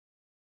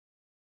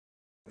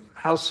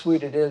How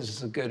Sweet It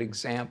Is a good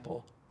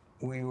example.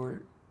 We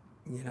were,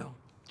 you know,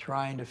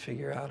 trying to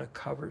figure out a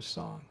cover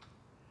song.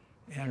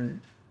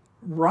 And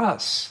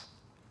Russ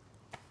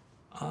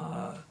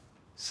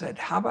said,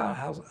 how about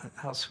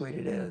how Sweet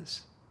It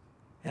Is?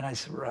 And I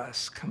said,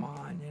 Russ, come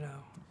on, you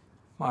know,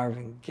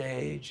 Marvin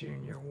Gaye,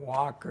 Junior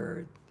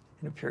Walker,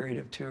 in a period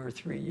of 2 or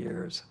 3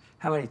 years.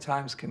 How many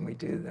times can we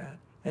do that?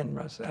 And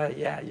Russ said,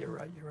 yeah, you're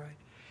right.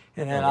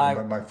 And then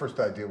my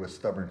first idea was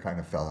Stubborn Kind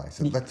of Fella. I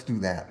said, let's do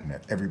that. And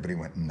everybody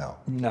went, no.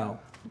 No.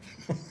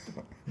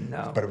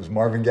 No. But it was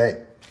Marvin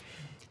Gaye.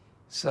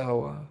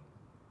 So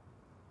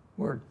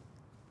we're,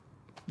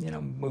 you know,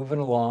 moving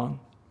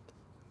along,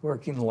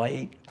 working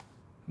late.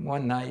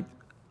 One night,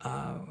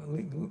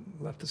 we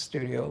left the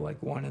studio like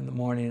 1 in the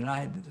morning, and I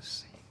had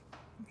this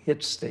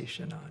hit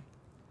station on.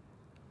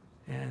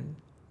 And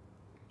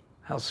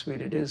How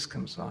Sweet It Is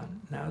comes on.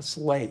 Now it's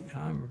late,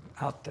 I'm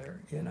out there,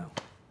 you know.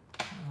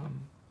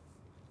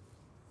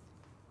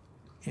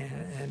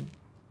 And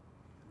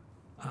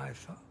I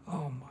thought,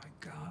 oh my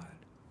God,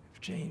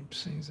 if Jame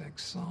sings that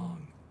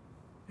song,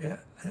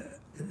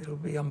 it'll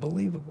be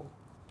unbelievable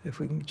if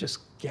we can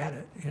just get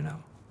it, you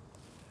know.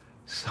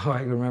 So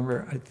I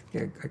remember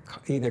I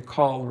either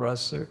called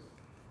Russ or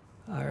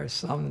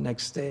some the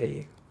next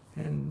day,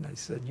 and I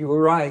said, "You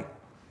were right.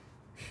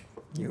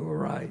 You were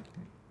right.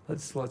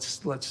 Let's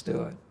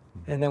do it."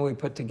 And then we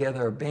put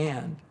together a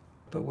band,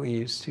 but we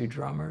used 2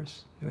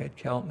 drummers. We had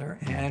Keltner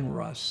and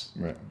Russ.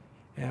 Right.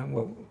 And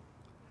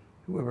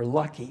we were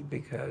lucky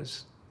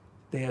because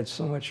they had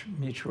so much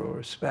mutual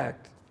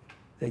respect.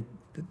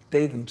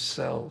 They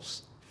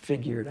themselves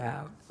figured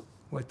out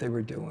what they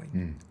were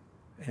doing.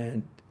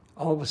 And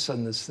all of a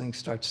sudden this thing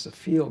starts to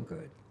feel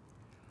good.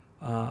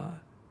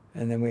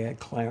 And then we had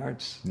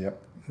Clarence. Yep.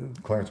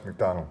 Clarence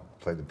McDonald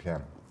played the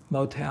piano.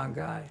 Motown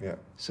guy. Yeah.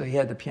 So he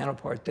had the piano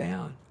part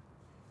down.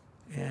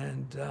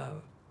 And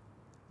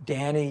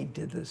Danny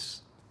did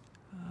this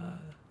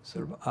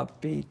sort of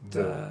upbeat.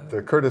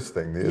 The Curtis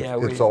thing.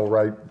 It's all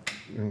right.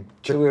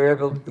 So we were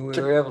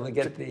able to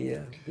get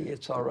the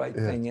It's All Right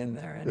thing in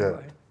there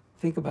anyway. Yeah.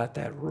 Think about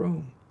that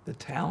room, the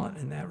talent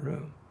in that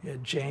room. You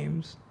had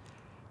James,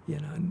 you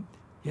know,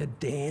 you had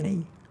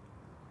Danny,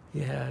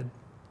 you had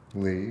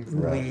Lee,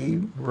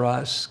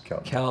 Russ,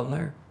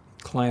 Keltner,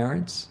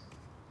 Clarence.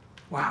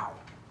 Wow.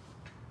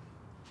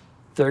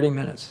 30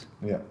 minutes.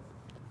 Yeah.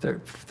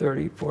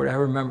 30, 40. I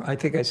remember, I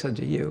think I said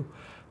to you,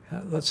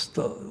 let's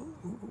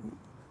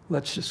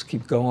just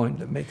keep going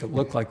to make it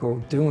look like we're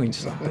doing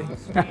something.